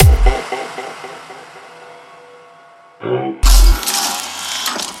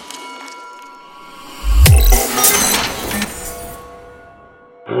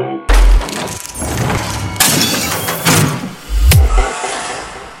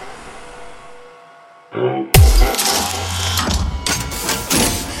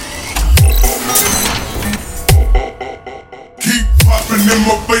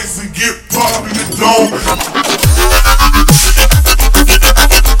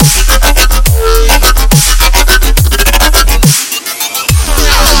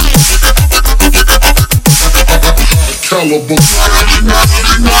caliber.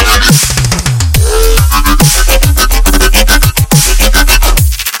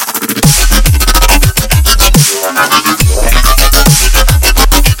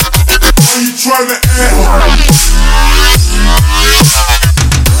 Trying to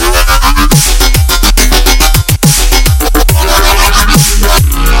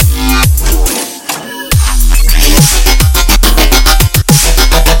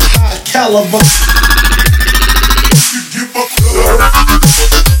caliber.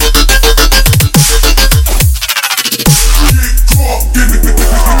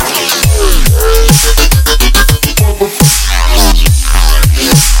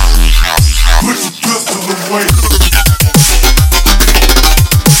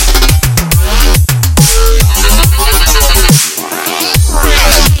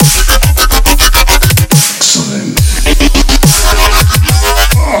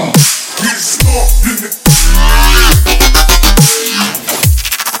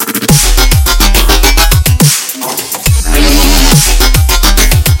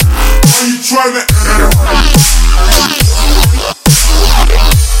 Trying to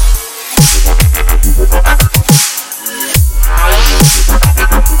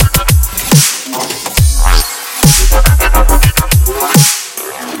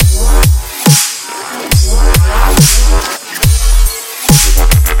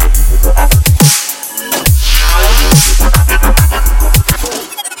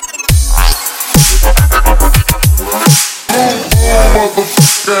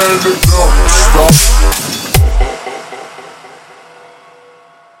and it don't stop.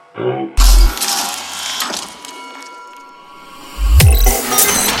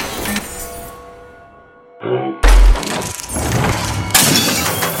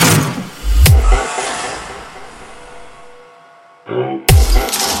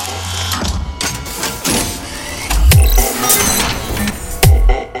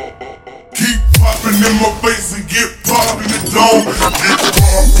 Keep popping in my face and get popped in the dome. Get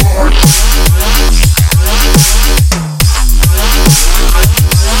popped.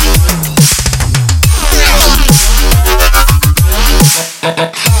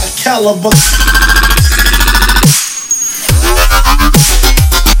 Caliber.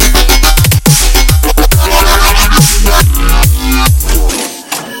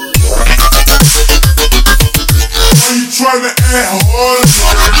 Why you trying to act hard?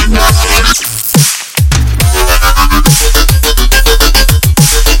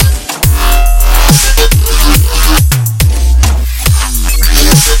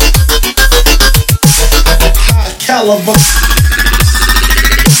 Caliber.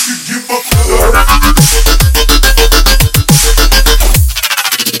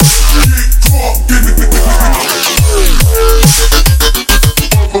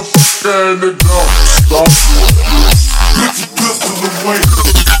 And it don't stop. Put your pistol away.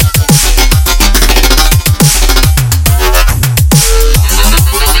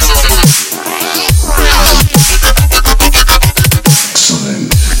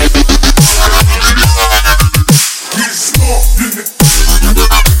 Get stomped in it.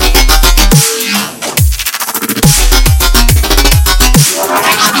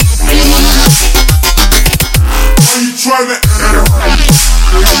 Why you trying to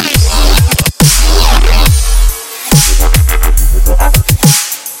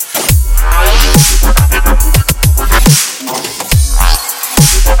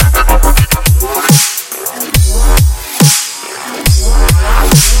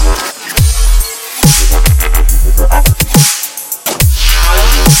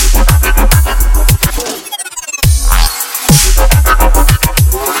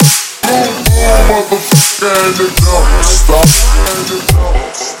and it don't stop, and it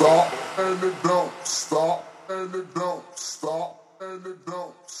don't stop, and it don't stop, and it don't stop, and it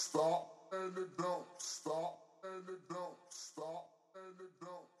don't stop, and it don't stop, and it don't stop, and it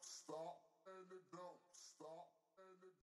don't stop.